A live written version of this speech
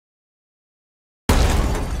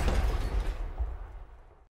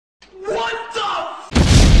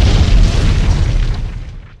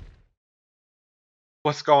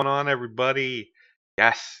What's going on, everybody?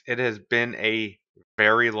 Yes, it has been a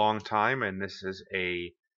very long time, and this is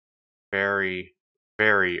a very,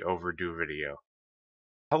 very overdue video.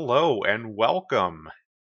 Hello and welcome.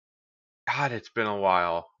 God, it's been a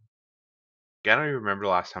while. I don't even remember the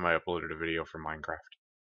last time I uploaded a video for Minecraft.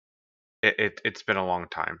 It's been a long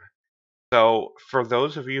time. So, for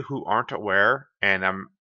those of you who aren't aware, and I'm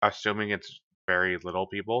assuming it's very little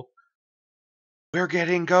people, we're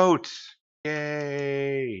getting goats!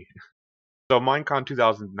 Yay! So MineCon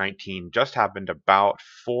 2019 just happened about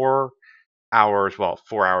 4 hours, well,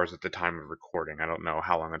 4 hours at the time of recording. I don't know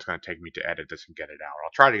how long it's going to take me to edit this and get it out. I'll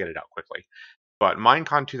try to get it out quickly. But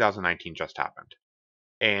MineCon 2019 just happened.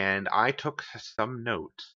 And I took some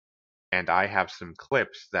notes, and I have some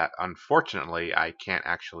clips that unfortunately I can't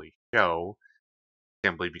actually show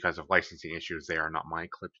simply because of licensing issues. They are not my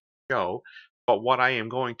clips to show. But what I am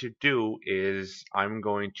going to do is I'm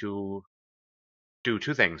going to do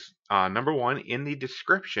two things. Number one, in the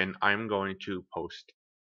description, I'm going to post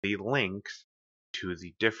the links to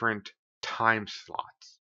the different time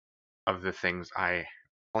slots of the things I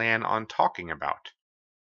plan on talking about.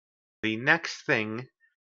 The next thing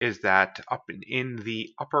is that up in the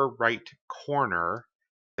upper right corner,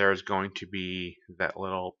 there's going to be that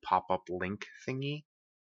little pop-up link thingy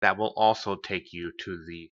that will also take you to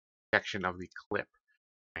the section of the clip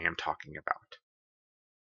I am talking about.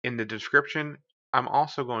 In the description, I'm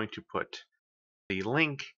also going to put the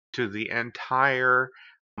link to the entire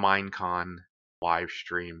MineCon live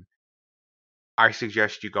stream. I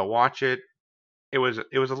suggest you go watch it. It was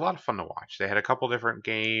a lot of fun to watch. They had a couple different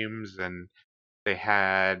games, and they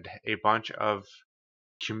had a bunch of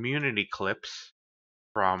community clips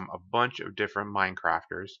from a bunch of different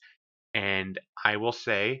Minecrafters. And I will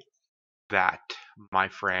say that my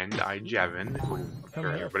friend Jevin, who I'm Come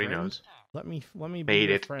sure here, everybody friend. knows, Let me be made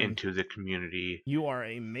your it friend. into the community You are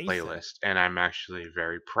a mason. playlist, and I'm actually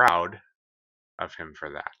very proud of him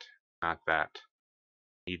for that. Not that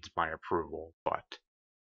needs my approval, but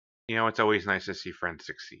it's always nice to see friends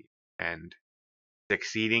succeed, and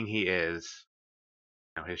succeeding he is.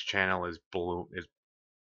 His channel is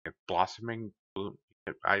blossoming.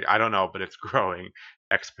 I don't know, but it's growing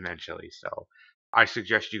exponentially. So I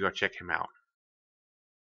suggest you go check him out.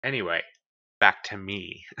 Anyway, back to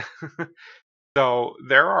me. So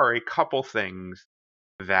there are a couple things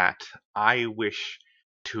that I wish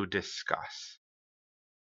to discuss,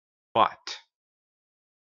 but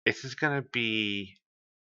this is going to be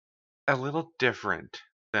a little different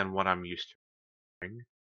than what I'm used to doing.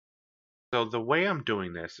 So the way I'm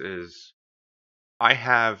doing this is I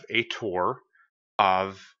have a tour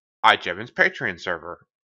of iJevin's Patreon server,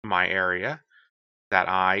 my area, that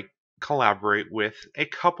I collaborate with a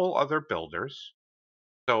couple other builders.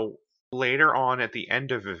 So later on at the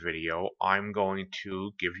end of the video, I'm going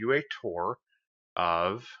to give you a tour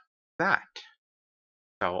of that.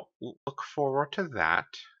 So look forward to that.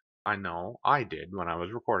 I know I did when I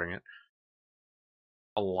was recording it.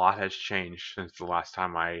 A lot has changed since the last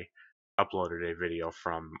time I uploaded a video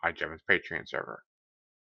from iJevin's Patreon server.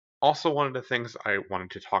 Also, one of the things I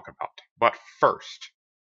wanted to talk about. But first,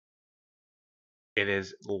 it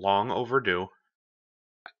is long overdue.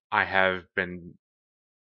 I have been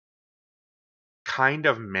kind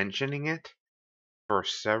of mentioning it for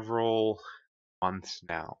several months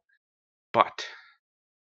now, but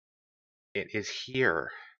it is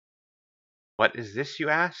here. What is this, you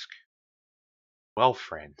ask? Well,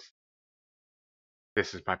 friends,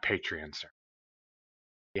 this is my Patreon server.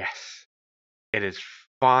 Yes, it is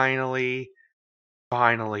finally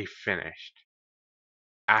finished.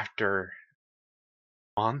 After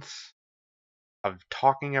months of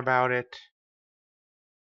talking about it,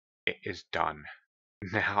 it is done.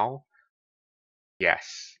 Now,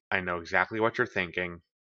 yes, I know exactly what you're thinking.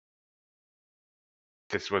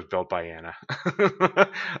 This was built by Anna.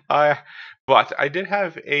 But I did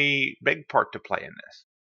have a big part to play in this.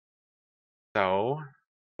 So,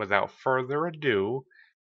 without further ado,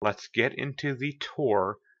 let's get into the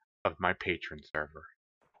tour of my patron server.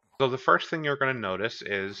 So the first thing you're going to notice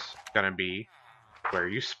is going to be where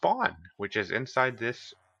you spawn, which is inside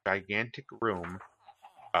this gigantic room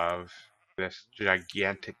of this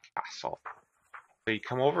gigantic castle. So you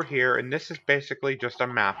come over here, and this is basically just a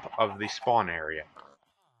map of the spawn area.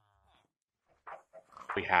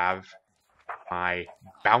 We have my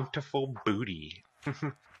bountiful booty.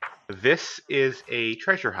 This is a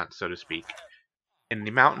treasure hunt, so to speak. In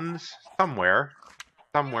the mountains, somewhere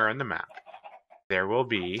in the map, there will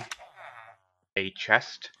be a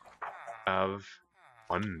chest of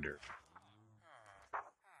wonder.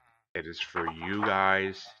 It is for you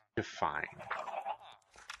guys to find.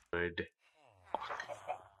 Good luck.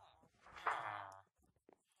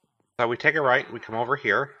 So we take a right, we come over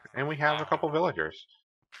here, and we have a couple villagers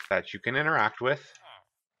that you can interact with.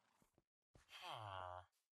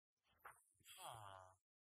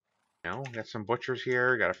 You know, got some butchers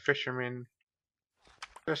here, got a fisherman.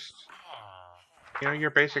 Just, you know, your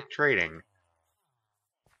basic trading.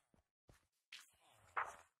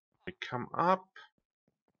 We come up,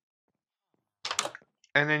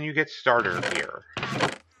 and then you get starter here.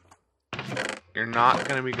 You're not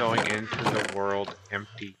going to be going into the world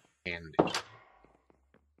empty-handed.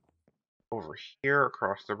 Over here,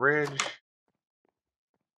 across the bridge,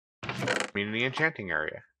 community enchanting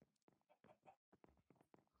area.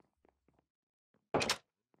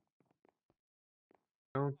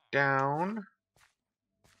 Go down.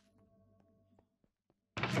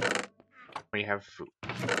 We have food.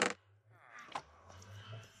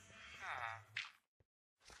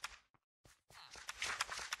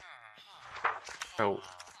 So,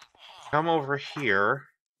 come over here,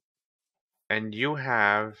 and you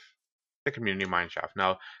have the community mine shaft.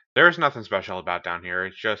 Now, there's nothing special about down here.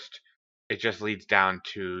 It just leads down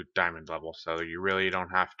to diamond level, so you really don't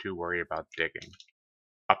have to worry about digging.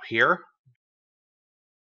 Up here,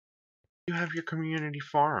 you have your community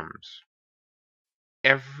farms.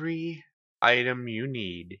 Every item you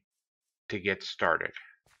need to get started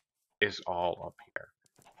is all up here.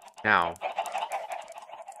 Now,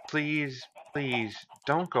 please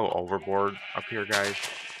don't go overboard up here, guys.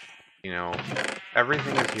 You know,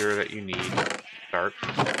 everything is here that you need to start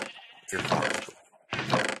your farm.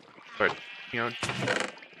 But, you know,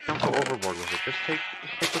 don't go overboard with it. Just take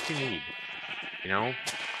what you need. You know,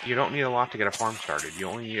 you don't need a lot to get a farm started. You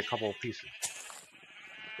only need a couple of pieces.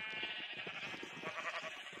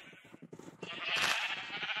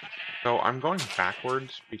 So I'm going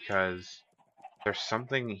backwards because there's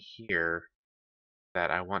something here that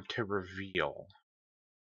I want to reveal.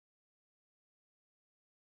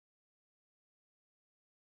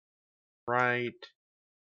 Right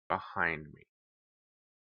behind me.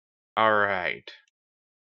 Alright.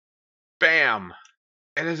 Bam!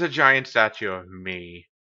 It is a giant statue of me.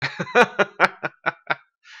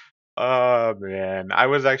 Oh man, I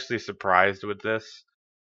was actually surprised with this.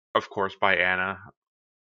 Of course, by Anna.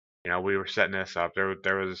 You know, we were setting this up. There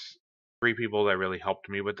was 3 people that really helped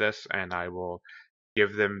me with this, and I will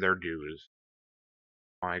give them their dues.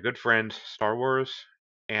 My good friend Star Wars,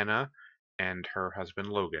 Anna, and her husband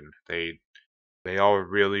Logan. They all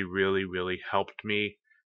really helped me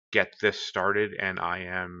get this started, and I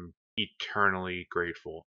am eternally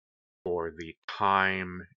grateful for the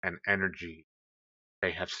time and energy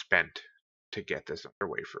they have spent to get this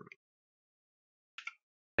underway for me.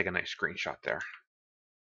 Take a nice screenshot there.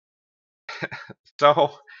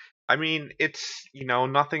 So, I mean, it's, you know,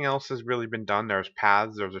 nothing else has really been done. There's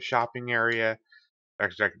paths, there's a shopping area.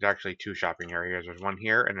 There's actually 2 shopping areas. There's one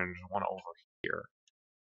here, and then there's one over here.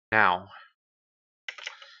 Now,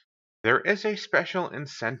 there is a special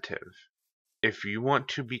incentive if you want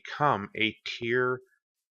to become a tier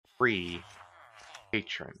 3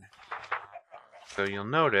 patron. So you'll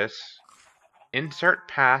notice, insert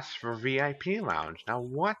pass for VIP lounge. Now,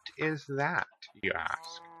 what is that, you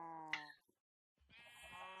ask?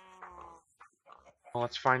 Well,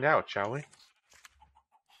 let's find out, shall we?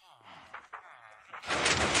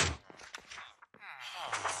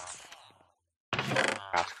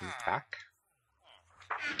 Pass comes back.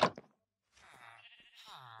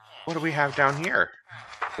 What do we have down here?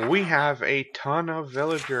 We have a ton of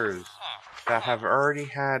villagers that have already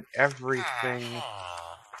had everything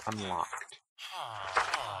unlocked.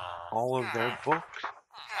 All of their books,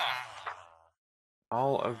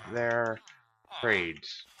 all of their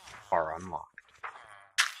trades are unlocked.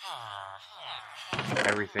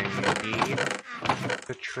 Everything you need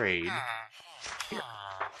to trade here.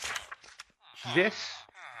 This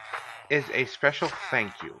is a special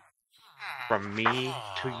thank you from me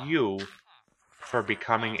to you for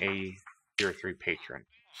becoming a tier 3 patron.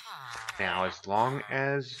 Now, as long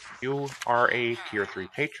as you are a tier 3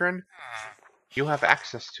 patron, you have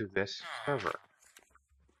access to this server.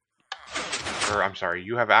 Or, I'm sorry,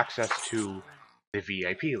 you have access to the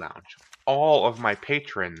VIP lounge. All of my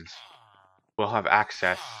patrons will have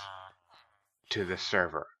access to this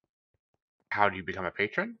server. How do you become a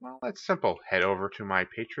patron? Well, that's simple. Head over to my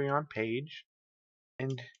Patreon page,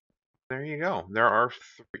 and there you go. There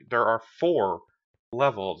are 4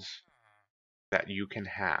 levels that you can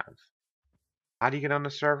have. How do you get on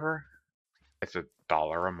the server? It's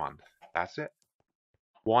 $1 a month. That's it.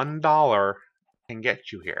 $1 can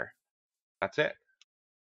get you here. That's it.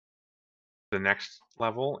 The next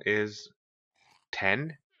level is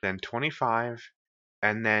 10, then 25,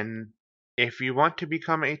 and then if you want to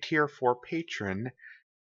become a tier 4 patron,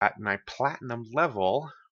 at my platinum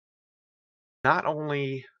level, not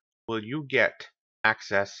only will you get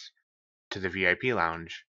access to the VIP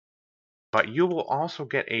lounge, but you will also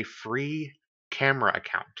get a free camera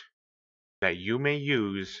account that you may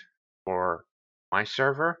use for my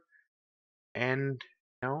server and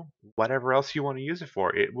whatever else you want to use it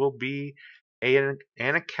for. It will be an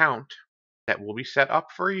account that will be set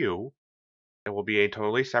up for you. It will be a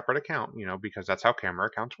totally separate account, because that's how camera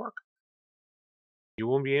accounts work. You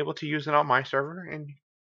will be able to use it on my server, and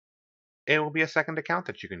it will be a second account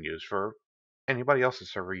that you can use for anybody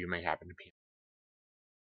else's server you may happen to be.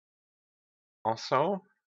 Also,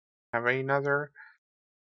 have another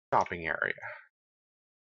shopping area.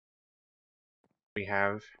 We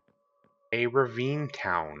have a ravine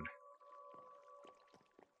town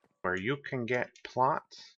where you can get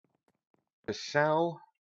plots to sell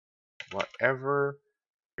whatever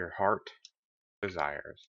your heart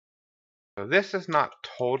desires. So this is not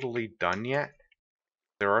totally done yet.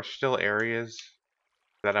 There are still areas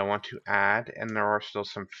that I want to add, and there are still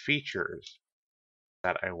some features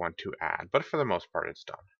that I want to add, but for the most part it's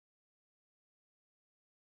done.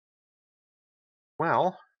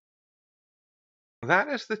 Well, that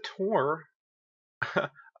is the tour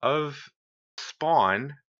of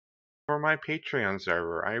Spawn for my Patreon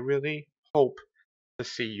server. I really hope to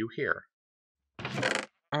see you here.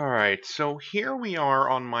 Alright, so here we are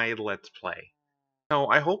on my Let's Play. So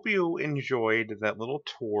I hope you enjoyed that little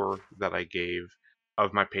tour that I gave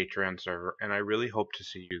of my Patreon server, and I really hope to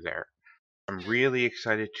see you there. I'm really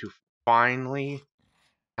excited to finally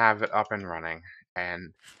have it up and running,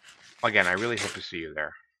 and again, I really hope to see you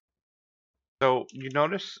there. So, you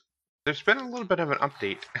notice there's been a little bit of an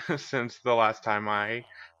update since the last time I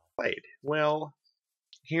played. Well,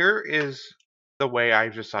 here is the way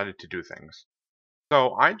I've decided to do things.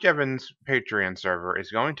 So, iJevin's Patreon server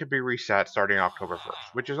is going to be reset starting October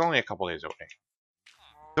 1st, which is only a couple days away.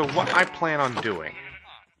 So what I plan on doing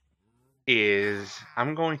is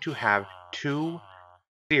I'm going to have 2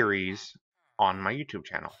 series on my YouTube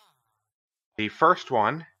channel. The first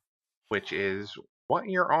one, which is what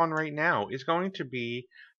you're on right now, is going to be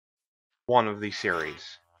one of these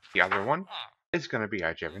series. The other one is going to be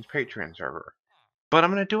iJevin's Patreon server. But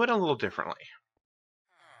I'm going to do it a little differently.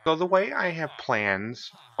 So the way I have plans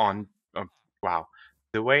on...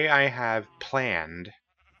 the way I have planned...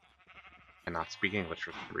 I cannot speak English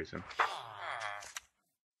for some reason.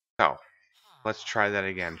 So, let's try that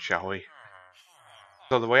again, shall we?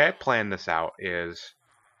 So the way I plan this out is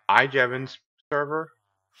iJevin's server,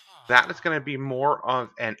 that is going to be more of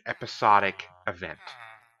an episodic event.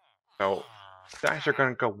 So you guys are going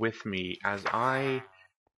to go with me as I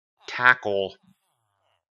tackle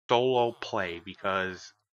solo play,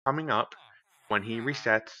 because coming up, when he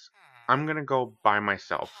resets, I'm going to go by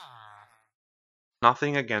myself.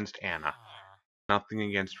 Nothing against Anna. Nothing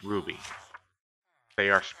against Ruby. They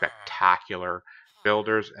are spectacular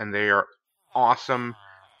builders, and they are awesome,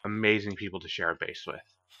 amazing people to share a base with.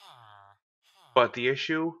 But the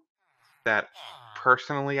issue that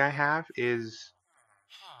personally I have is,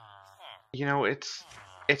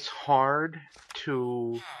 it's hard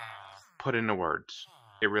to put into words.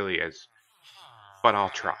 It really is. But I'll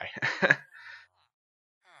try.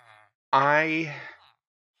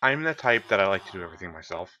 I'm the type that I like to do everything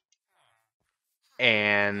myself.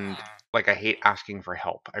 And I hate asking for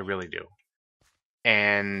help. I really do.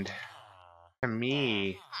 And to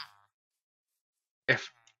me,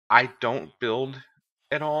 if I don't build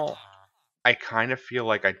it all, I kind of feel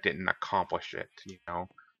like I didn't accomplish it, Now,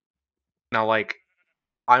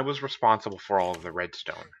 I was responsible for all of the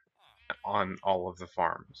redstone on all of the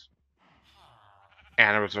farms.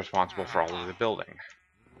 And I was responsible for all of the building.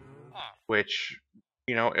 Which,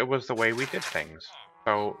 it was the way we did things.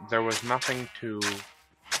 So there was nothing to,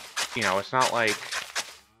 it's not like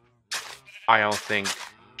I don't think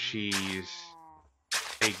she's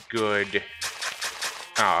a good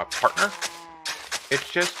partner. It's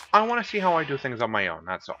just, I want to see how I do things on my own,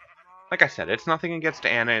 that's all. Like I said, it's nothing against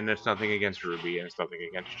Anna, and it's nothing against Ruby, and it's nothing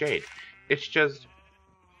against Jade. It's just,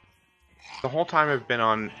 the whole time I've been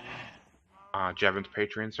on Jevin's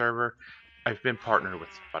Patreon server, I've been partnered with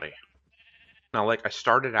somebody. Now, I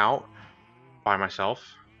started out by myself,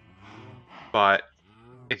 but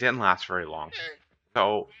it didn't last very long.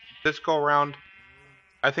 So, this go around,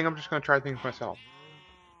 I think I'm just going to try things myself.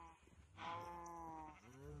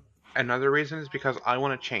 Another reason is because I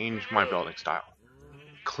want to change my building style.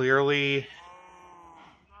 Clearly,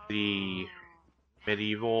 the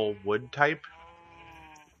medieval wood type,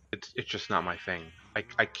 it's just not my thing.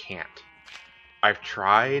 I can't. I've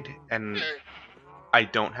tried, and I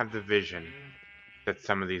don't have the vision that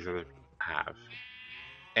some of these other people have.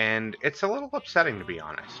 and it's a little upsetting, to be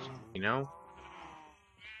honest, you know?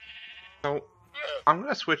 So, I'm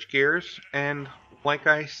gonna switch gears, and like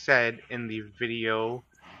I said in the video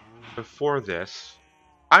before this,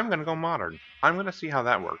 I'm gonna go modern. I'm gonna see how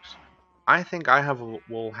that works. I think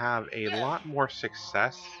will have a lot more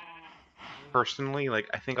success personally. Like,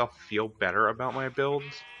 I think I'll feel better about my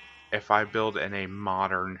builds if I build in a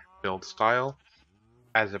modern build style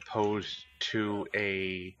as opposed to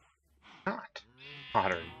a not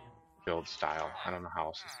modern build style. I don't know how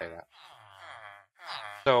else to say that.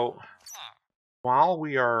 So, while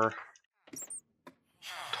we are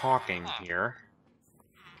talking here,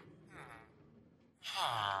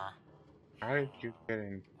 how did you get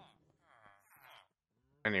in?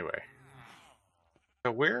 Anyway,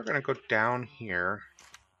 so we're gonna go down here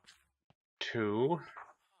to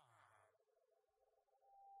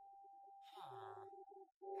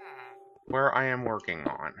where I am working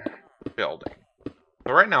on building.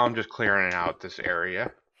 So right now I'm just clearing out this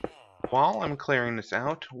area. While I'm clearing this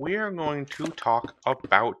out, we are going to talk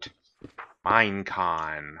about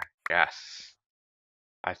MineCon. Yes.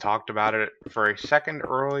 I talked about it for a second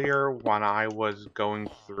earlier when I was going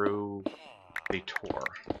through the tour,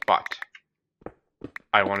 but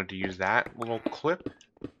I wanted to use that little clip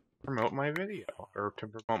to promote my video, or to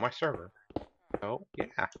promote my server. So,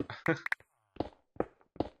 yeah.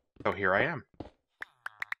 So here I am.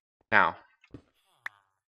 Now,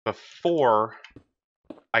 before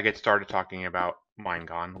I get started talking about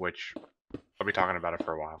MineCon, which I'll be talking about it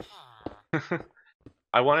for a while,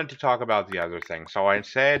 I wanted to talk about the other thing. So I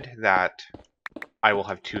said that I will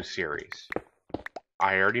have 2 series.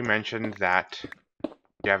 I already mentioned that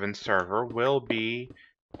Devin's server will be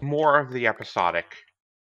more of the episodic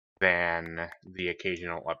than the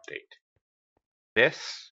occasional update.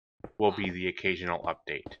 This will be the occasional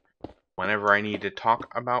update. Whenever I need to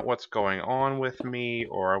talk about what's going on with me,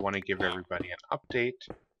 or I want to give everybody an update,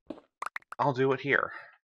 I'll do it here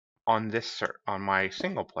on my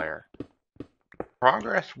single player.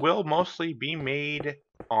 Progress will mostly be made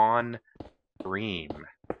on stream.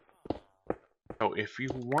 So if you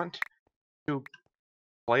want to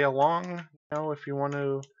play along, if you want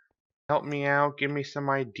to help me out, give me some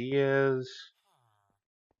ideas,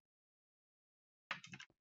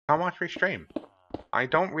 come watch me stream. I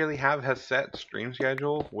don't really have a set stream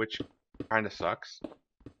schedule, which kind of sucks,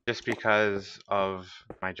 just because of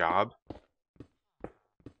my job.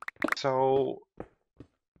 So,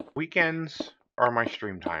 weekends are my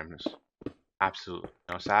stream times. Absolutely.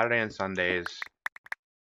 Saturday and Sundays,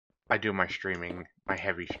 I do my streaming, my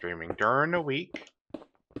heavy streaming. During the week,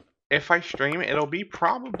 if I stream, it'll be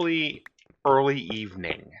probably early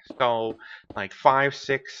evening. So, like 5,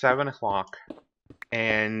 6, 7 o'clock.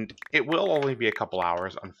 And it will only be a couple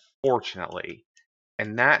hours, unfortunately.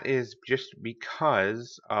 And that is just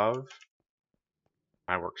because of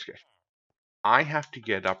my work schedule. I have to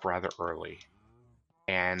get up rather early.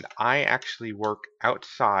 And I actually work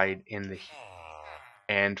outside in the heat.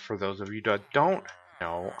 And for those of you that don't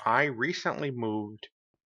know, I recently moved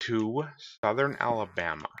to southern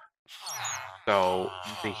Alabama. So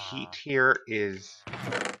the heat here is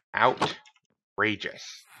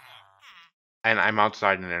outrageous. And I'm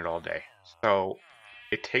outside in it all day. So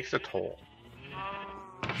it takes a toll.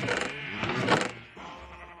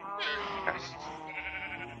 Yes.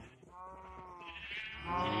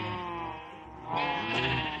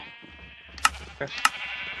 Yes.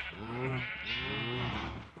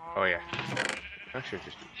 Oh yeah. I should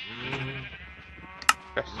just.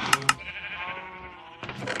 Yes.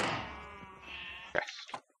 Yes.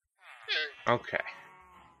 Okay.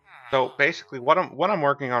 So basically, what I'm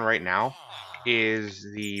working on right now is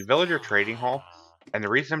the villager trading hall, and the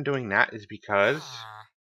reason I'm doing that is because,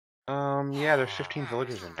 yeah, there's 15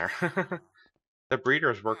 villagers in there. The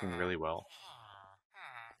breeder is working really well.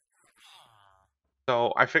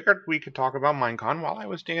 So I figured we could talk about MineCon while I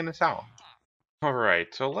was digging this out.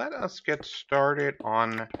 Alright, so let us get started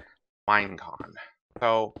on MineCon.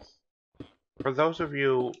 So, for those of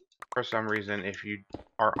you, for some reason, if you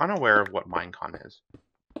are unaware of what MineCon is,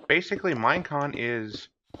 basically MineCon is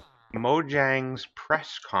Mojang's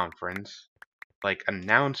press conference, like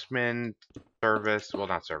announcement, service, well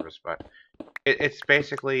not service, but it's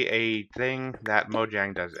basically a thing that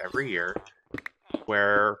Mojang does every year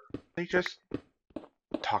where they just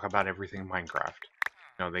talk about everything Minecraft.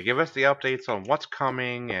 They give us the updates on what's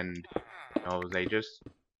coming, and they just,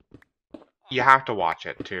 you have to watch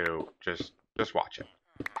it to just watch it.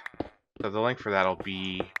 So the link for that will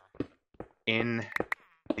be in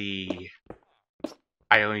the,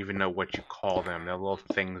 I don't even know what you call them, the little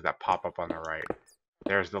things that pop up on the right.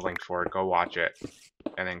 There's the link for it. Go watch it,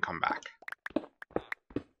 and then come back.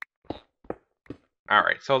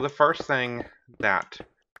 Alright, so the first thing that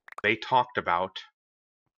they talked about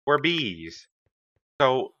were bees.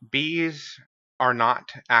 So bees are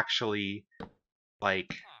not actually,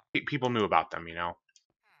 like, people knew about them, you know?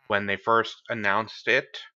 When they first announced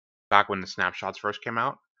it, back when the snapshots first came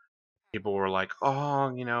out, people were like,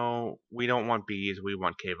 oh, you know, we don't want bees, we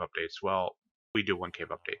want cave updates. Well, we do want cave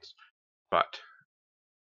updates. But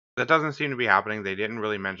that doesn't seem to be happening. They didn't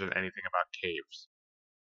really mention anything about caves.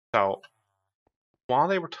 So, while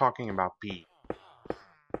they were talking about bees,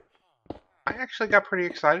 I actually got pretty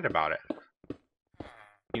excited about it.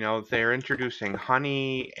 You know, they're introducing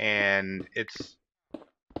honey, and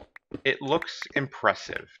it looks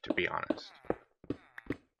impressive, to be honest.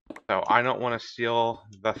 So I don't want to steal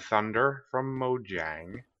the thunder from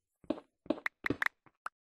Mojang.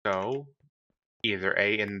 So either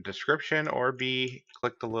A, in the description, or B,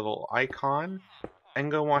 click the little icon and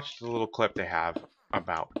go watch the little clip they have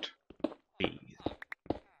about bees.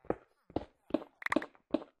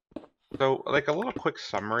 So, like, a little quick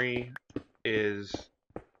summary is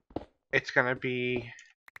it's gonna be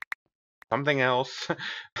something else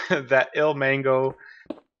that Ilmango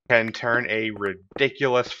can turn a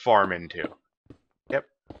ridiculous farm into. Yep.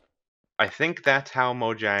 I think that's how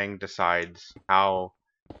Mojang decides how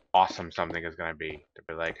awesome something is going to be. To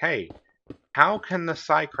be like, hey, how can the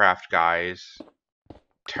SciCraft guys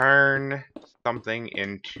turn something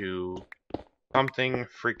into something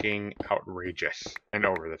freaking outrageous and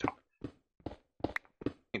over the top?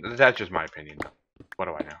 That's just my opinion, though. What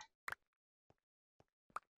do I know?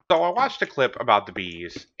 So I watched a clip about the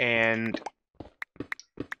bees, and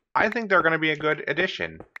I think they're going to be a good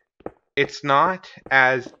addition. It's not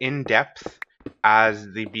as in-depth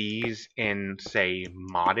as the bees in, say,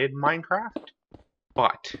 modded Minecraft,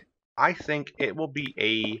 but I think it will be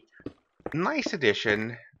a nice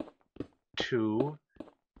addition to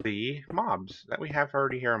the mobs that we have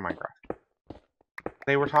already here in Minecraft.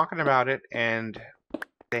 They were talking about it, and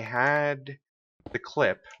they had the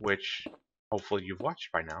clip, which hopefully you've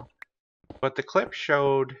watched by now, but the clip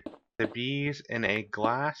showed the bees in a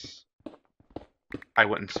glass, I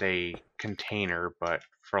wouldn't say container, but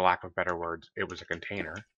for lack of better words, it was a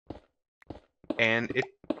container. And it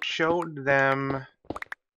showed them,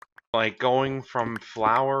 like, going from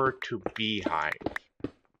flower to beehive,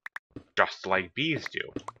 just like bees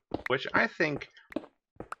do, which I think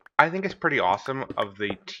is pretty awesome of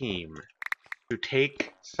the team to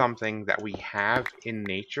take something that we have in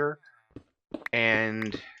nature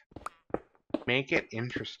and make it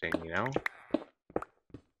interesting, you know?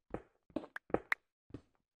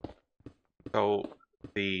 So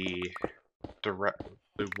the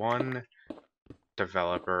one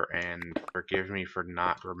developer, and forgive me for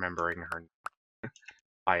not remembering her name,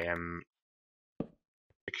 I am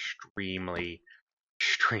extremely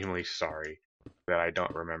sorry that I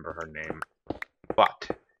don't remember her name. But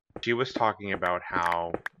she was talking about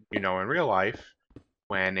how, you know, in real life,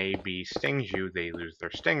 when a bee stings you, they lose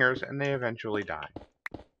their stingers and they eventually die.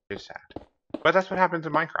 It's sad. But that's what happens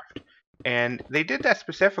in Minecraft. And they did that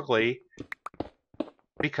specifically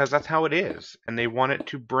because that's how it is. And they wanted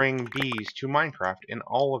to bring bees to Minecraft in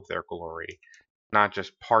all of their glory, not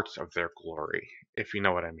just parts of their glory, if you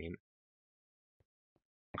know what I mean.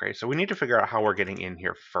 Okay, so we need to figure out how we're getting in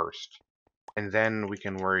here first, and then we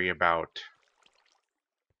can worry about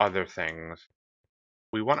other things.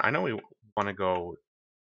 I know we want to go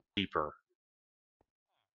deeper,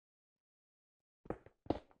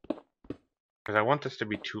 because I want this to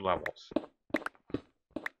be 2 levels.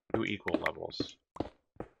 2 equal levels.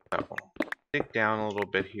 So, dig down a little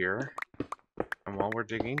bit here, and while we're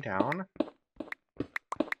digging down,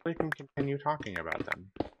 we can continue talking about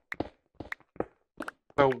them.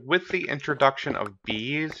 So, with the introduction of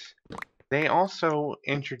bees, they also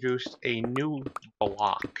introduced a new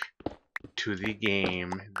block to the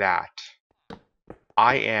game that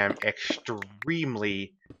I am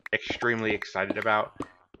extremely excited about,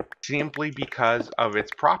 simply because of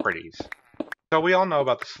its properties. So we all know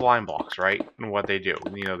about the slime blocks, right? And what they do.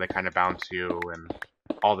 You know, they kind of bounce you and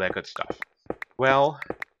all that good stuff. Well,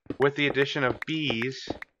 with the addition of bees,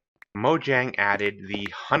 Mojang added the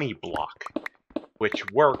honey block, which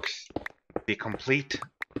works the complete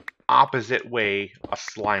opposite way a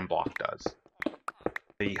slime block does.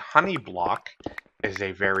 The honey block is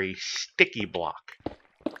a very sticky block.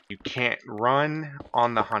 You can't run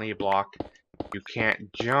on the honey block. You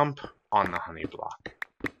can't jump on the honey block.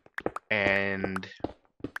 And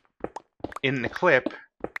in the clip,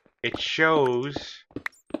 it shows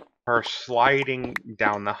her sliding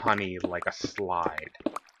down the honey like a slide.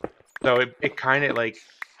 So it kind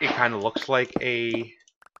of looks like a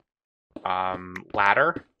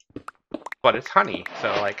ladder, but it's honey. So,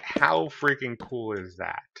 like, how freaking cool is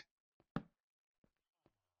that?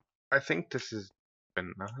 I think this is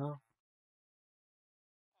no,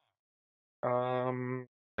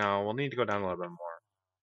 we'll need to go down a little bit more.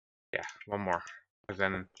 Yeah, one more, because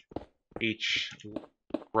then each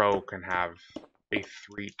row can have a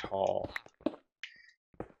 3 tall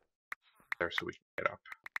there, so we can get up.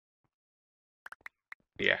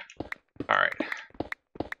 Yeah. All right.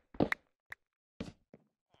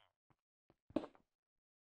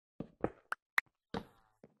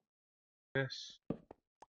 This.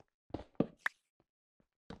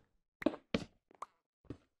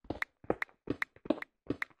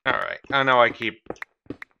 All right. I know I keep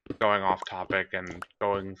going off topic and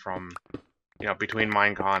going from, between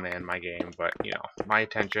MineCon and my game, but, my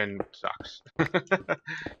attention sucks.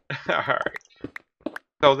 Alright.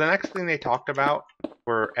 So the next thing they talked about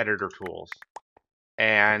were editor tools.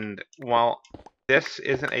 And while this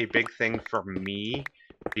isn't a big thing for me,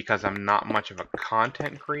 because I'm not much of a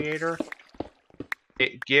content creator,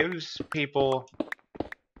 it gives people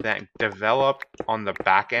that develop on the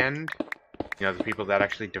back end, the people that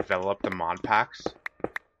actually develop the mod packs,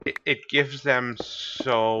 it gives them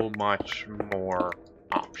so much more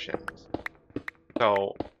options.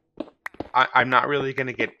 So I'm not really going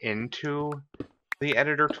to get into the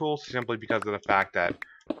editor tools simply because of the fact that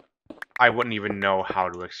I wouldn't even know how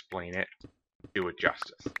to explain it, do it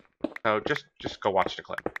justice. So just go watch the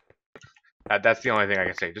clip. That's the only thing I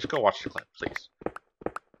can say. Just go watch the clip, please.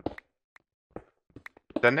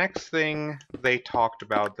 The next thing they talked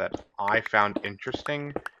about that I found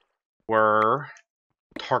interesting were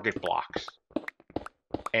target blocks.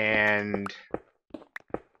 And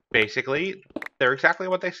basically, they're exactly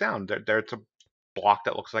what they sound. It's a block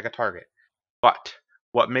that looks like a target. But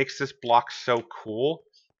what makes this block so cool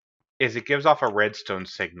is it gives off a redstone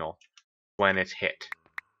signal when it's hit.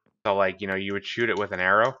 So, like, you would shoot it with an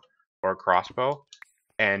arrow or a crossbow,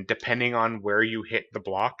 and depending on where you hit the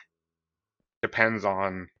block, depends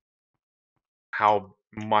on how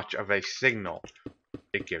much of a signal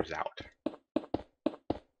it gives out.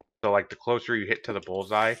 So, like, the closer you hit to the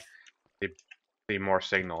bullseye, the more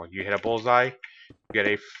signal. You hit a bullseye, you get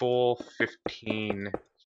a full 15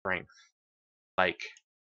 strength. Like,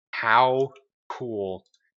 how cool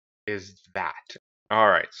is that?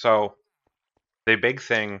 Alright, so the big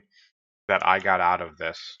thing that I got out of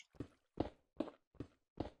this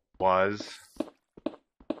was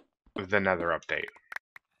the Nether update.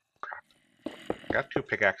 Crap. I got 2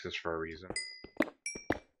 pickaxes for a reason.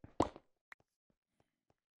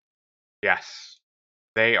 Yes,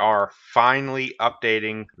 they are finally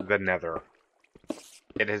updating the Nether.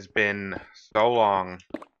 It has been so long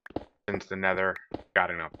since the Nether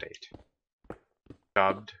got an update.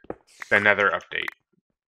 Dubbed the Nether update.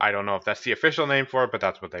 I don't know if that's the official name for it, but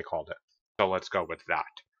that's what they called it. So let's go with that.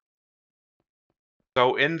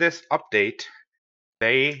 So in this update,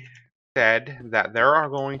 they said that there are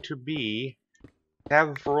going to be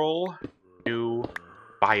several new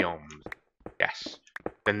biomes. Yes,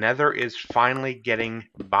 the Nether is finally getting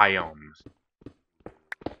biomes.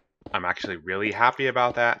 I'm actually really happy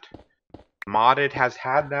about that. Modded has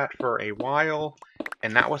had that for a while,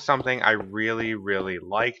 and that was something I really, really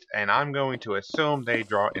liked, and I'm going to assume they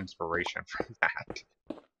draw inspiration from that.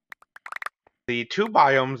 The 2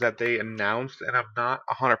 biomes that they announced, and I'm not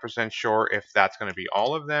 100% sure if that's going to be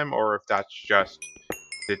all of them or if that's just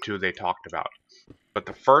the 2 they talked about. But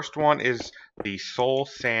the first one is the Soul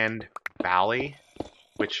Sand Valley,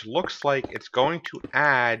 which looks like it's going to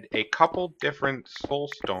add a couple different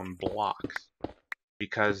soulstone blocks,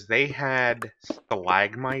 because they had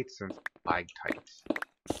stalagmites and stalactites.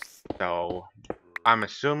 So I'm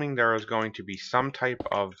assuming there is going to be some type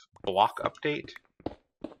of block update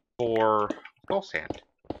for soul sand,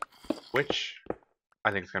 which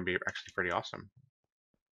I think is going to be actually pretty awesome.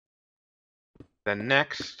 The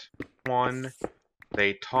next one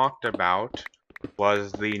they talked about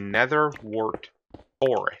was the Nether Wart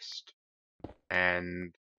Forest.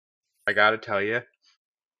 And I gotta tell you,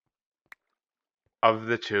 of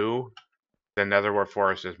the 2, the Nether Wart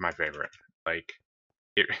Forest is my favorite. Like,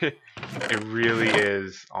 it, it really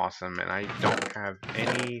is awesome, and I don't have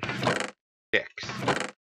any sticks.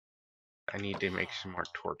 I need to make some more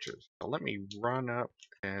torches. So let me run up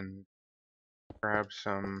and grab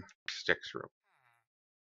some sticks real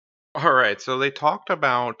quick. Alright, so they talked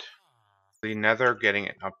about the Nether getting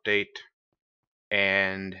an update,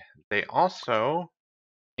 and they also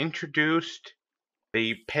introduced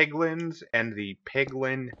the piglins and the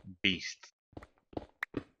piglin beasts.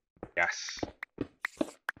 Yes.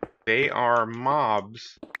 They are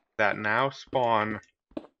mobs that now spawn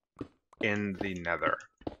in the Nether.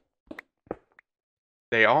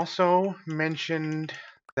 They also mentioned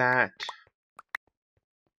that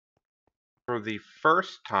for the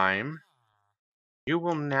first time, you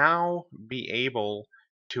will now be able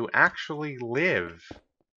to actually live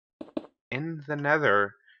in the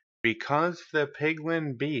Nether because the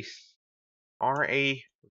piglin beasts are a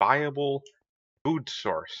viable food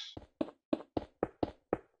source.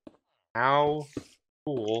 How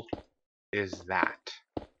cool is that?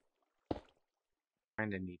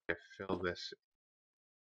 Kinda need to fill this.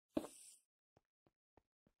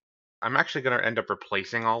 I'm actually going to end up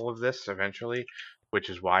replacing all of this eventually, which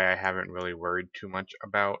is why I haven't really worried too much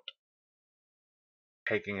about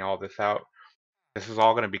taking all this out. This is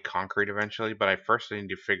all going to be concrete eventually, but I first need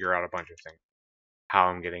to figure out a bunch of things. How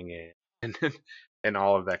I'm getting it, and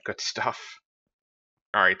all of that good stuff.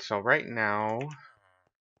 Alright, so right now,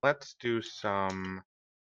 let's do some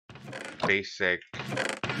basic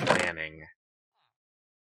planning.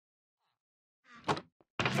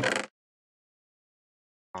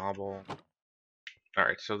 Cobble.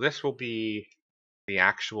 Alright, so this will be the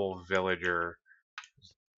actual villager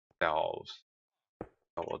themselves.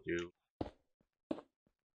 So we'll do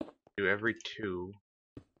every 2.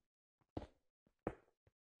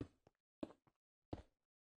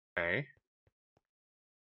 Okay.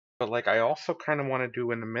 But like I also kind of want to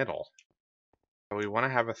do in the middle. So we want to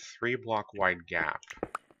have a 3-block wide gap in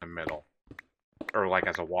the middle. Or like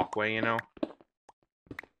as a walkway, you know?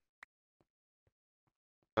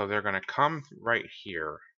 So they're going to come right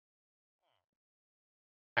here.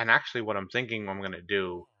 And actually what I'm thinking I'm going to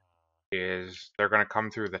do is they're going to come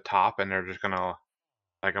through the top and they're just going to,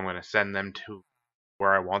 like I'm going to send them to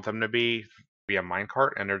where I want them to be via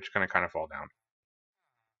minecart and they're just going to kind of fall down.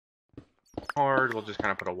 Or we'll just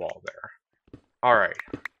kind of put a wall there. Alright,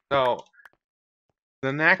 so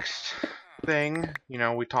the next thing, you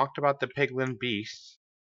know, we talked about the piglin beasts.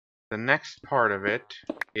 The next part of it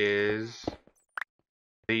is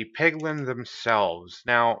the piglin themselves.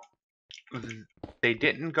 Now, they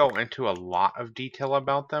didn't go into a lot of detail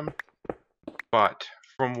about them, but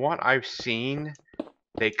from what I've seen,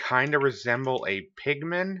 they kind of resemble a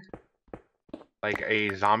pigman, like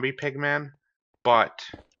a zombie pigman, but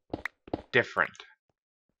different.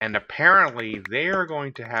 And apparently they are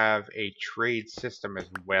going to have a trade system as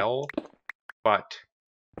well, but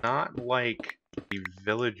not like the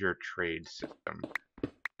villager trade system.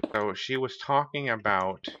 So she was talking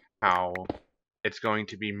about how it's going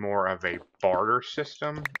to be more of a barter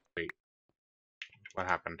system. Wait, what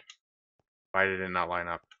happened? Why did it not line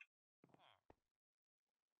up?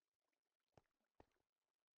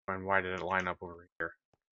 And why did it line up over here?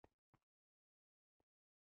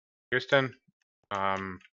 Houston,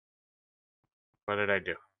 what did I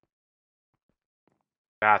do?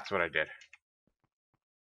 That's what I did.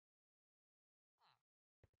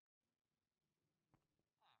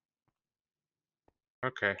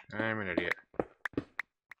 Okay, I'm an idiot.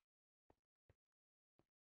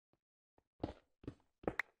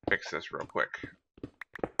 Fix this real quick.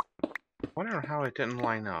 I wonder how it didn't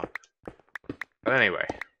line up. But anyway.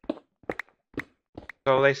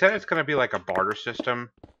 So they said it's going to be like a barter system.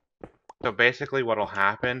 So basically what'll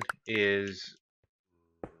happen is,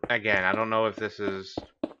 again, I don't know if this is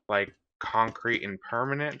like concrete and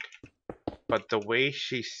permanent, but the way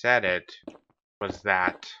she said it was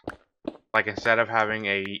that, like, instead of having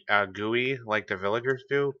a GUI like the villagers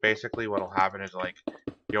do, basically what'll happen is, like,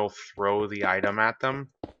 you'll throw the item at them,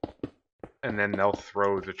 and then they'll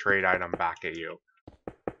throw the trade item back at you.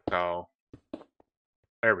 So,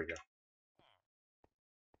 there we go.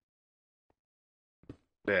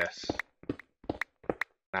 This.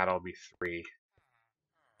 That'll be 3.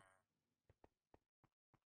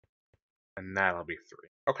 And that'll be 3.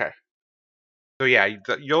 Okay. So yeah,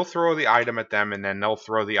 you'll throw the item at them, and then they'll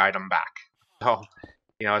throw the item back. So,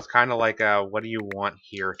 you know, it's kind of like a what do you want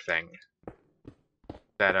here thing.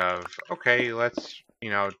 Instead of, okay, let's, you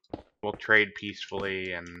know, we'll trade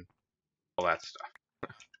peacefully and all that stuff.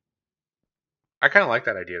 I kind of like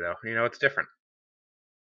that idea, though. You know, it's different.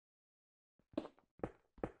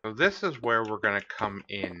 So this is where we're going to come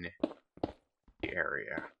in the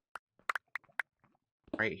area.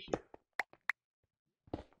 Right here.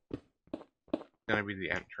 It's going to be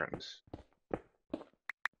the entrance.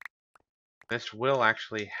 This will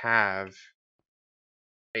actually have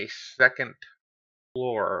a second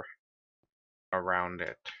floor around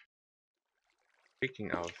it.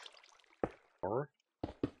 Speaking of floor,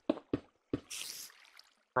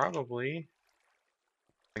 probably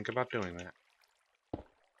think about doing that.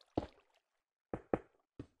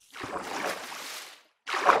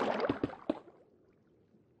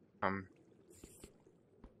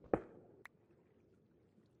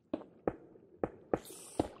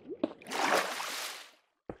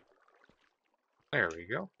 There we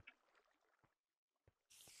go.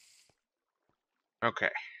 Okay.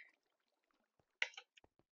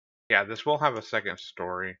 Yeah, this will have a second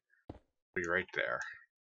story. Be right there.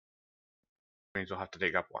 Means we'll have to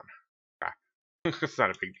dig up one. Crap. It's not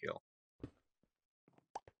a big deal.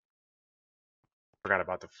 Forgot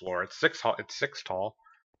about the floor. It's six tall.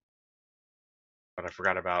 But I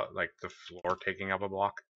forgot about like the floor taking up a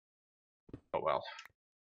block. Oh well.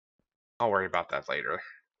 I'll worry about that later.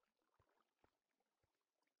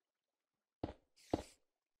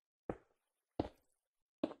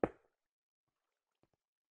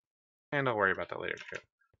 And I'll worry about that later too.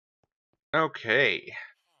 Okay.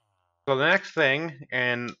 So the next thing,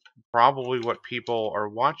 and probably what people are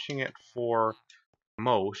watching it for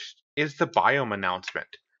most, is the biome announcement.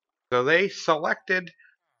 So they selected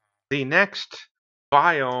the next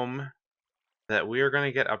biome that we are going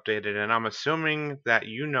to get updated, and I'm assuming that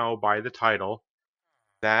you know by the title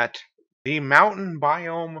that the mountain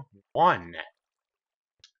biome won.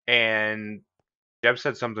 And Jeb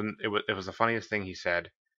said something, it was the funniest thing he said.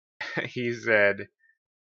 He said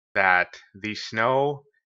that the snow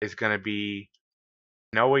is going to be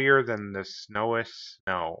snowier than the snowiest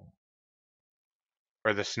snow.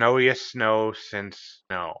 Or the snowiest snow since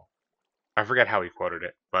snow. I forget how he quoted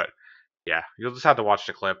it, but yeah, you'll just have to watch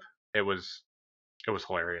the clip. It was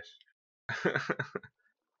hilarious.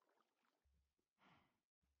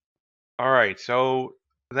 Alright, so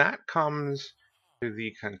that comes to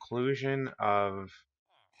the conclusion of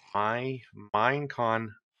my MineCon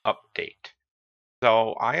update.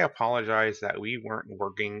 So I apologize that we weren't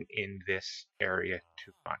working in this area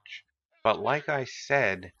too much. But like I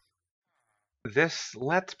said, this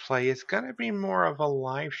Let's Play is going to be more of a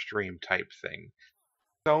live stream type thing.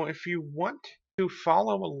 So if you want to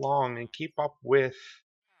follow along and keep up with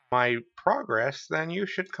my progress, then you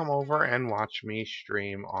should come over and watch me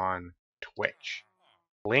stream on Twitch.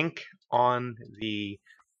 Link on the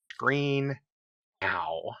screen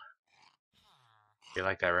now. You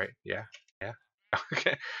like that, right? Yeah? Yeah?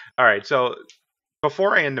 Okay. Alright, so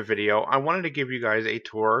before I end the video, I wanted to give you guys a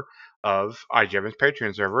tour of iGevin's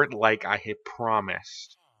Patreon server like I had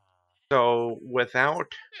promised. So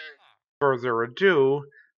without further ado,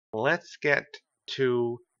 let's get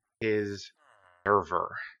to his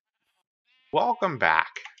server. Welcome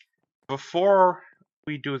back. Before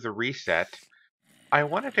we do the reset, I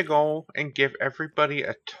wanted to go and give everybody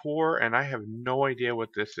a tour, and I have no idea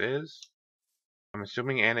what this is. I'm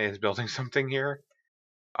assuming Anna is building something here.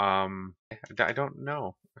 I don't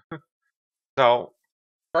know. So,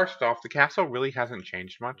 first off, the castle really hasn't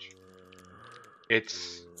changed much.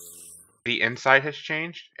 It's the inside has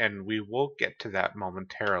changed, and we will get to that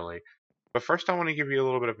momentarily. But first I want to give you a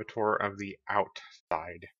little bit of a tour of the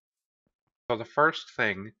outside. So the first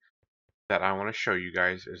thing that I want to show you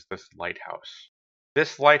guys is this lighthouse.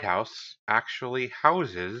 This lighthouse actually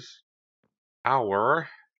houses our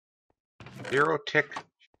zero-tick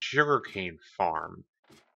sugarcane farm.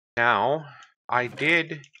 Now, I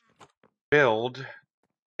did build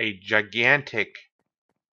a gigantic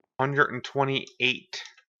 128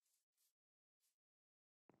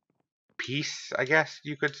 piece, I guess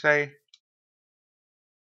you could say,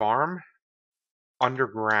 farm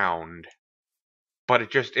underground, but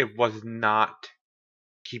it was not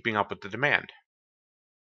keeping up with the demand.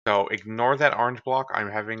 So ignore that orange block. I'm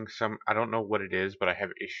having I don't know what it is, but I have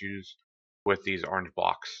issues with these orange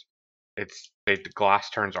blocks. The glass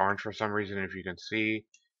turns orange for some reason, if you can see.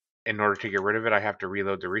 In order to get rid of it, I have to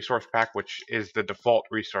reload the resource pack, which is the default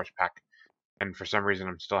resource pack. And for some reason,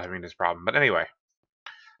 I'm still having this problem. But anyway,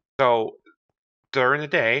 so during the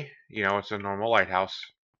day, it's a normal lighthouse.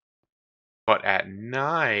 But at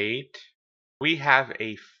night, we have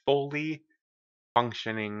a fully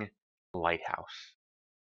functioning lighthouse.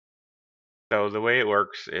 So the way it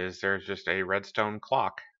works is there's just a redstone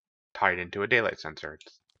clock tied into a daylight sensor.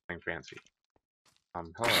 It's nothing fancy.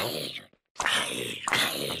 Hello.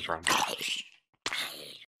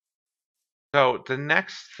 So the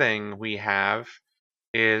next thing we have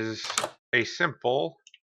is a simple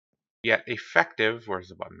yet effective, where's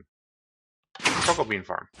the button? Cocoa bean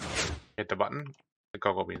farm. Hit the button, the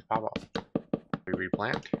cocoa beans pop up. We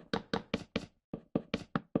replant.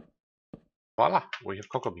 Voila, we have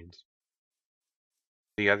cocoa beans.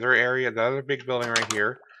 The other area, the other big building right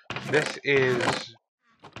here, this is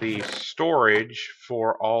the storage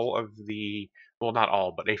for all of the, well, not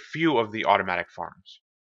all, but a few of the automatic farms.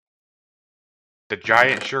 The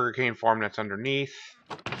giant sugarcane farm that's underneath,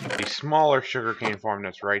 the smaller sugarcane farm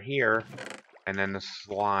that's right here, and then the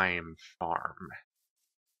slime farm.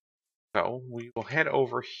 So we will head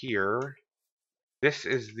over here. This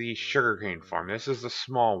is the sugarcane farm. This is the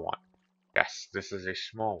small one. Yes, this is a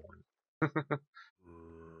small one.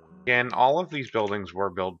 Again, all of these buildings were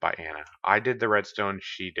built by Anna. I did the redstone,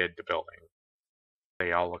 she did the building.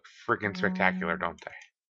 They all look freaking spectacular, don't they?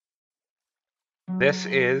 This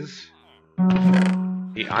is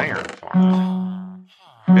the iron farm.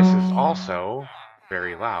 This is also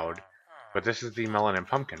very loud, but this is the melon and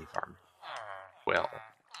pumpkin farm. Well,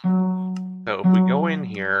 so if we go in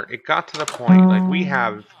here, it got to the point, like, we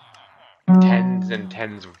have tens and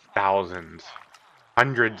tens of thousands,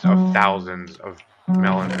 hundreds of thousands of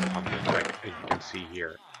melons and pumpkins, like you can see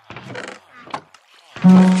here.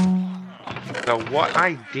 So what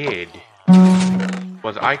I did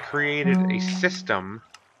was I created a system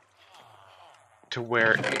to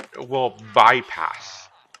where it will bypass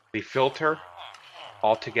the filter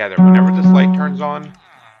altogether. Whenever this light turns on,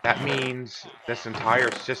 that means this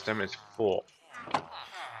entire system is full.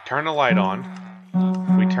 Turn the light on,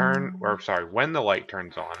 when the light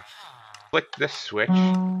turns on, flick this switch,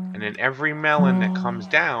 and then every melon that comes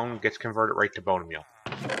down gets converted right to bone meal.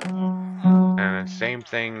 And the same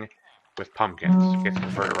thing with pumpkins, it gets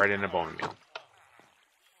converted right into bone meal.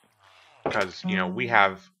 Because, you know, we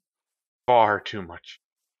have far too much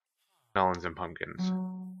melons and pumpkins.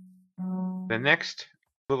 The next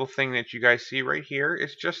little thing that you guys see right here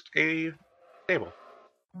is just a stable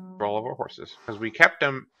for all of our horses. Because we kept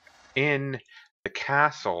them in the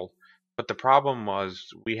castle, but the problem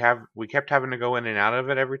was we kept having to go in and out of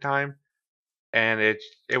it every time, and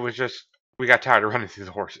it was just, we got tired of running through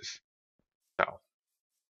the horses. So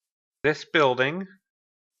this building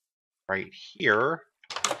right here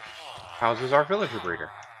houses our villager breeder.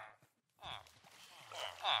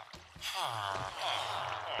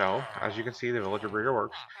 So as you can see, the villager breeder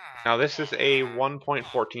works. Now this is a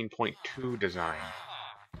 1.14.2 design.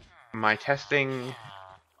 My testing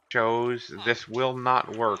shows this will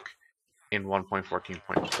not work in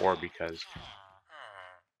 1.14.4 because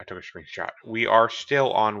I took a screenshot. We are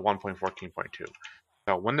still on 1.14.2.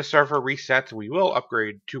 So when the server resets, we will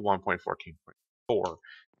upgrade to 1.14.4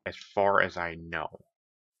 as far as I know.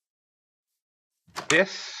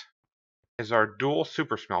 This is our dual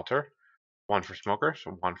super smelter. One for smokers,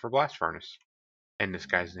 one for blast furnace. And this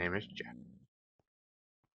guy's name is Jeff.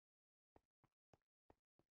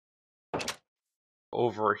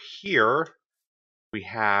 Over here, we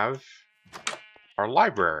have our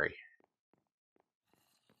library.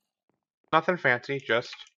 Nothing fancy,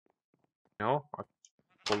 just, you know, a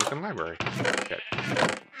cool looking library.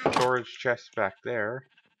 Storage chests back there.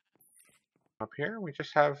 Up here, we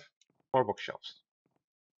just have more bookshelves.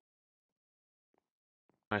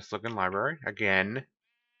 Nice looking library. Again,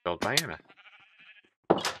 built by Anna.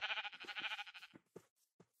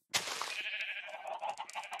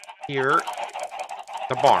 Here,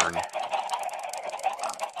 the barn.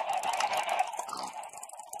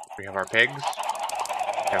 We have our pigs.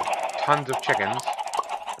 We have tons of chickens.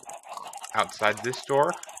 Outside this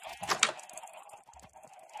door,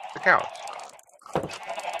 the cows.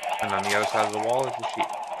 And on the other side of the wall is the sheep.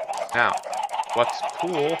 Now, what's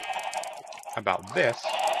cool about this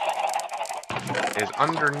is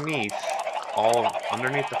underneath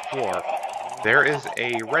the floor, there is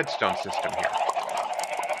a redstone system here.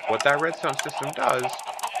 What that redstone system does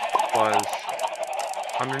was,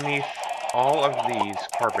 underneath all of these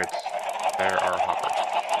carpets, there are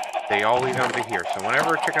hoppers. They all lead onto here. So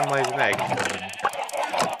whenever a chicken lays an egg,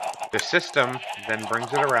 the system then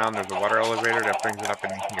brings it around. There's a water elevator that brings it up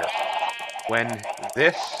in here. When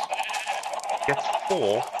this gets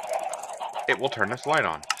full, it will turn this light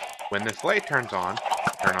on. When this light turns on,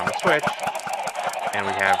 turn on the switch, and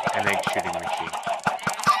we have an egg shooting machine.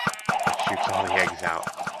 It shoots all the eggs out.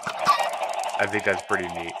 I think that's pretty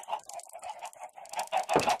neat.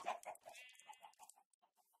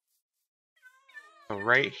 So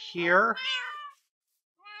right here,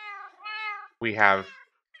 we have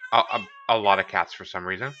a lot of cats for some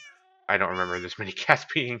reason. I don't remember this many cats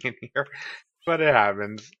being in here, but it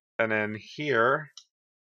happens. And then here,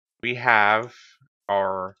 we have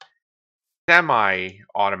our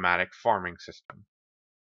semi-automatic farming system.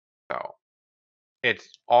 So it's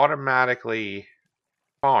automatically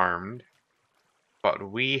farmed,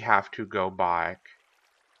 but we have to go back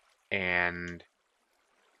and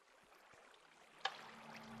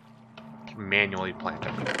manually plant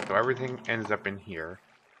everything. So everything ends up in here.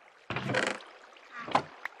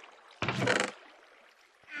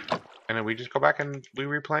 And then we just go back and we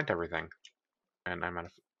replant everything. And I'm out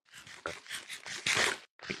of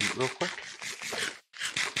eat real quick.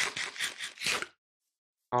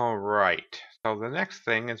 Alright, so the next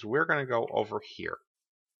thing is we're going to go over here.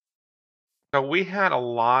 So we had a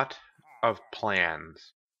lot of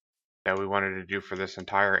plans that we wanted to do for this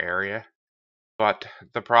entire area. But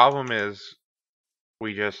the problem is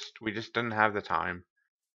we just didn't have the time,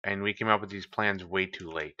 and we came up with these plans way too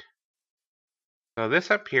late. So this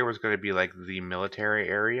up here was going to be like the military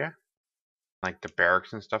area, like the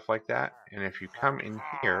barracks and stuff like that. And if you come in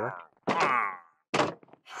here,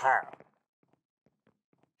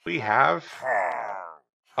 we have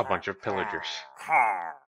a bunch of pillagers.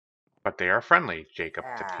 But they are friendly. Jacob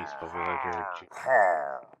the peaceful villager,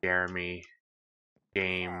 Jeremy,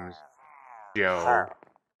 James, Joe.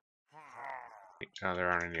 No, there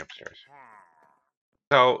aren't any upstairs.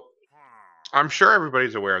 So I'm sure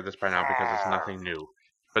everybody's aware of this by now because it's nothing new.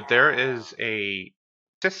 But there is a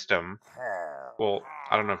system. Well,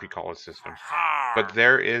 I don't know if you call it a system. But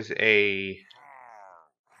there is a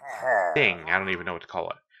thing, I don't even know what to call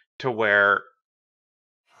it, to where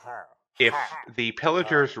if the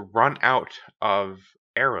pillagers run out of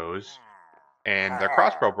arrows and their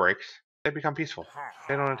crossbow breaks, they become peaceful.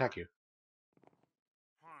 They don't attack you.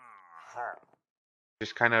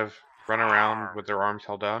 Just kind of run around with their arms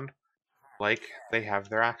held down like they have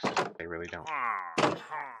their axes. They really don't.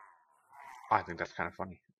 I think that's kind of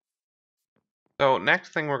funny. So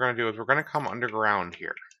next thing we're going to do is we're going to come underground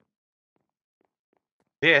here.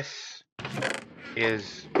 This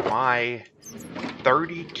is my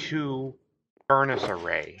 32 furnace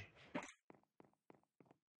array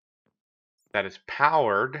that is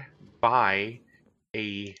powered by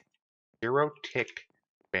a 0-tick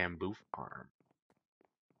bamboo farm.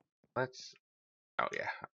 Oh yeah,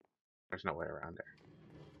 there's no way around there.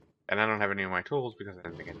 And I don't have any of my tools because I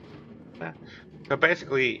didn't think any. So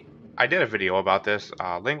basically, I did a video about this.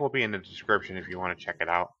 Link will be in the description if you want to check it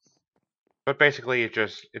out. But basically,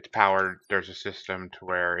 it's powered. There's a system to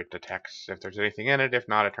where it detects if there's anything in it. If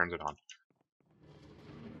not, it turns it on.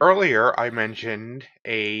 Earlier, I mentioned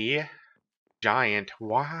a giant.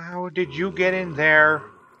 Wow, did you get in there?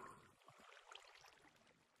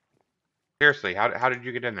 Seriously, how did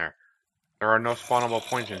you get in there? There are no spawnable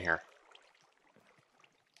points in here.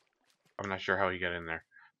 I'm not sure how you get in there.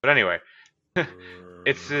 But anyway,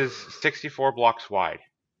 it says 64 blocks wide.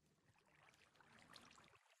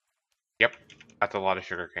 Yep, that's a lot of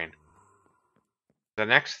sugarcane. The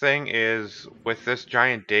next thing is, with this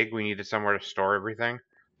giant dig, we needed somewhere to store everything.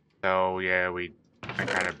 So yeah, I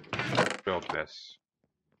kind of built this.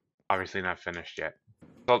 Obviously not finished yet.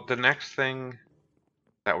 So the next thing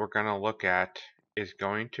that we're going to look at is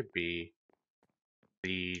going to be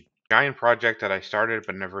the giant project that I started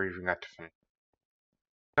but never even got to finish.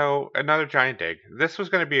 So another giant dig. This was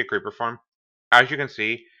going to be a creeper farm. As you can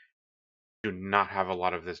see, do not have a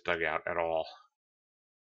lot of this dug out at all.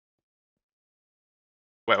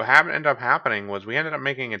 What ended up happening was we ended up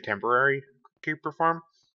making a temporary creeper farm,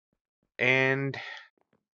 and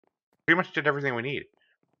pretty much did everything we need.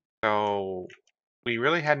 So we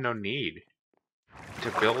really had no need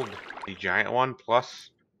to build the giant one. Plus,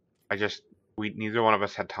 neither one of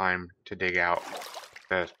us had time to dig out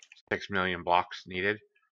the 6 million blocks needed.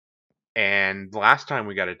 And the last time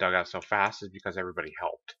we got it dug out so fast is because everybody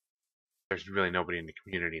helped. There's really nobody in the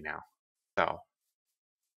community now. So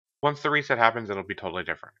once the reset happens, it'll be totally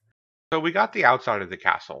different. So we got the outside of the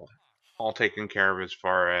castle all taken care of as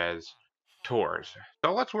far as tours.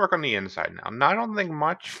 So let's work on the inside now. Now I don't think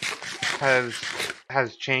much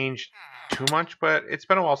has changed too much, but it's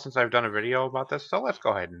been a while since I've done a video about this, so we'll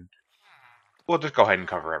just go ahead and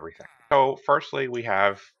cover everything. So firstly, we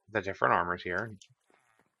have the different armors here.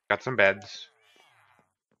 Got some beds,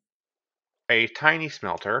 a tiny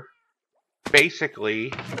smelter,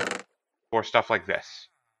 basically for stuff like this,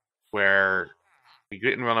 where we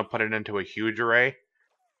didn't want to put it into a huge array,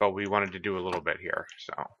 but we wanted to do a little bit here.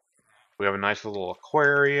 So we have a nice little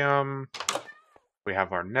aquarium. We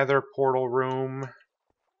have our Nether portal room.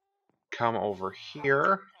 Come over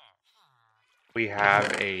here. We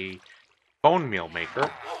have a bone meal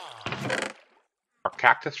maker. Our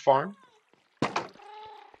cactus farm.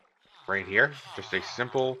 Right here. Just a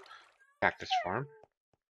simple cactus farm.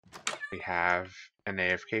 We have an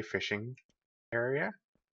AFK fishing area.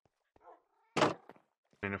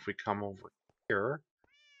 And if we come over here,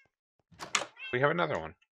 we have another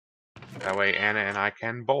one. That way Anna and I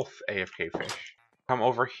can both AFK fish. Come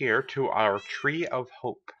over here to our Tree of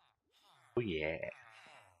Hope. Oh yeah.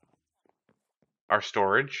 Our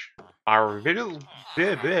storage. Our villager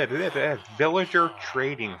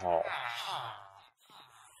trading hall.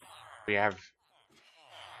 We have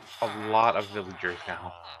a lot of villagers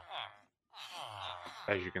now,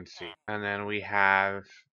 as you can see. And then we have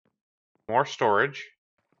more storage.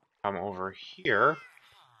 Come over here.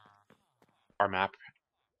 Our map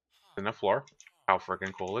is in the floor. How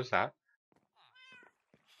freaking cool is that?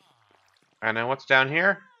 And then what's down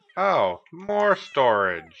here? Oh, more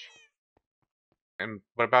storage. And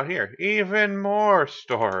what about here? Even more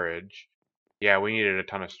storage. Yeah, we needed a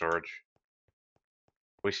ton of storage.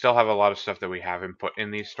 We still have a lot of stuff that we haven't put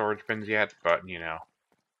in these storage bins yet, but you know.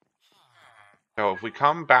 So if we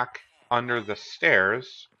come back under the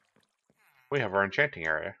stairs, we have our enchanting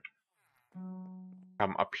area.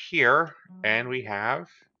 Come up here, and we have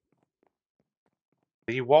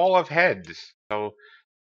the wall of heads.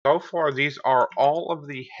 So far, these are all of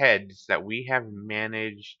the heads that we have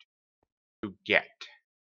managed to get.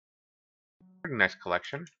 Pretty nice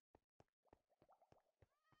collection.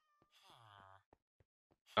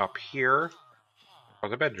 Up here are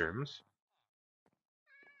the bedrooms.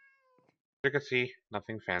 As you can see,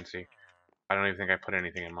 nothing fancy. I don't even think I put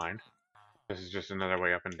anything in mine. This is just another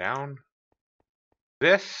way up and down.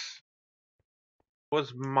 This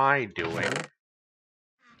was my doing.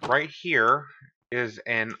 Right here is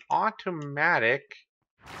an automatic,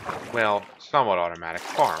 well, somewhat automatic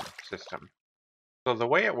farm system. So the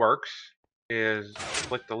way it works is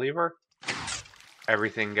flick the lever,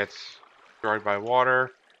 everything gets destroyed by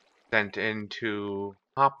water, sent into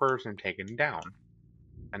hoppers and taken down.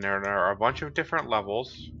 And there are a bunch of different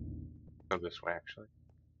levels. Go this way, actually.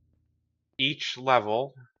 Each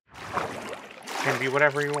level can be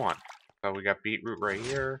whatever you want. So we got beetroot right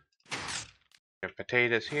here. We have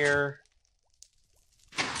potatoes here.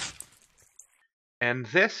 And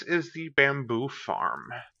this is the bamboo farm.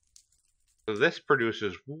 So this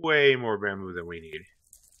produces way more bamboo than we need.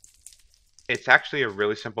 It's actually a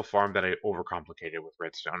really simple farm that I overcomplicated with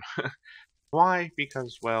redstone. Why?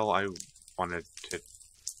 Because, well, I wanted to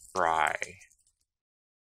try.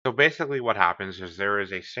 So basically what happens is there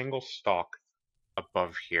is a single stalk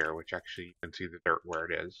above here, which actually you can see the dirt where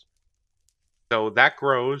it is. So that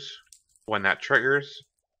grows. When that triggers,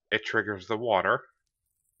 it triggers the water.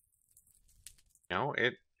 You know,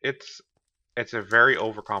 it's a very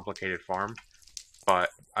overcomplicated farm, but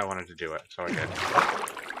I wanted to do it, so I did.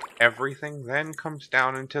 Everything then comes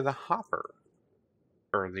down into the hopper,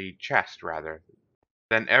 or the chest rather.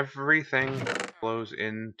 Then everything flows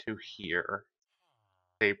into here.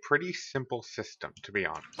 A pretty simple system, to be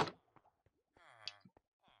honest. If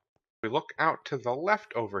we look out to the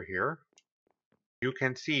left over here, you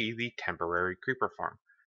can see the temporary creeper farm.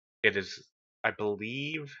 It is, I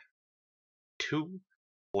believe, 2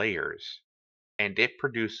 layers, and it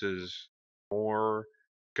produces more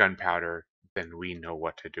gunpowder than we know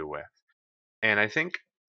what to do with. And I think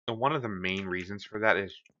one of the main reasons for that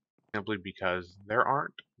is simply because there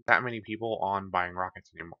aren't that many people on buying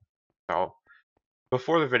rockets anymore. So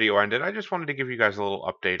before the video ended, I just wanted to give you guys a little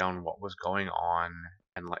update on what was going on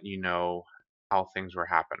and let you know how things were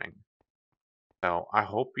happening. So I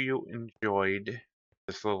hope you enjoyed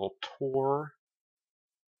this little tour.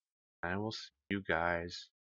 I will see you guys